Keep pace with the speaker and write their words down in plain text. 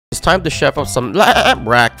time to chef up some lamb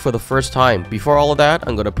rack for the first time. Before all of that,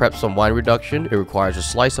 I'm gonna prep some wine reduction. It requires a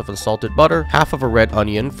slice of unsalted butter, half of a red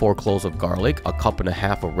onion, 4 cloves of garlic, a cup and a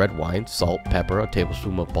half of red wine, salt, pepper, a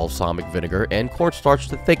tablespoon of balsamic vinegar, and cornstarch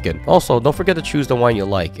to thicken. Also, don't forget to choose the wine you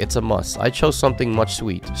like. It's a must. I chose something much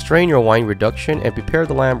sweet. Strain your wine reduction and prepare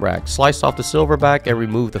the lamb rack. Slice off the silverback and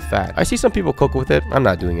remove the fat. I see some people cook with it. I'm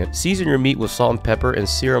not doing it. Season your meat with salt and pepper and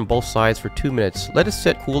sear on both sides for 2 minutes. Let it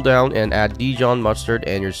sit, cool down, and add Dijon mustard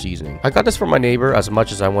and your seasoning. I got this from my neighbor. As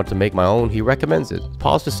much as I want to make my own, he recommends it.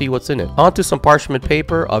 Pause to see what's in it. Onto some parchment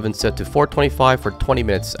paper. Oven set to 425 for 20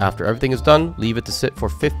 minutes. After everything is done, leave it to sit for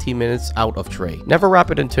 15 minutes out of tray. Never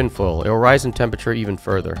wrap it in tin foil. It will rise in temperature even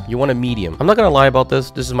further. You want a medium. I'm not gonna lie about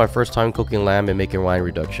this. This is my first time cooking lamb and making wine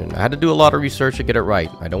reduction. I had to do a lot of research to get it right.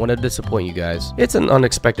 I don't want to disappoint you guys. It's an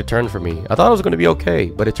unexpected turn for me. I thought it was going to be okay,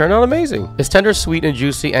 but it turned out amazing. It's tender, sweet, and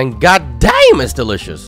juicy, and goddamn, it's delicious.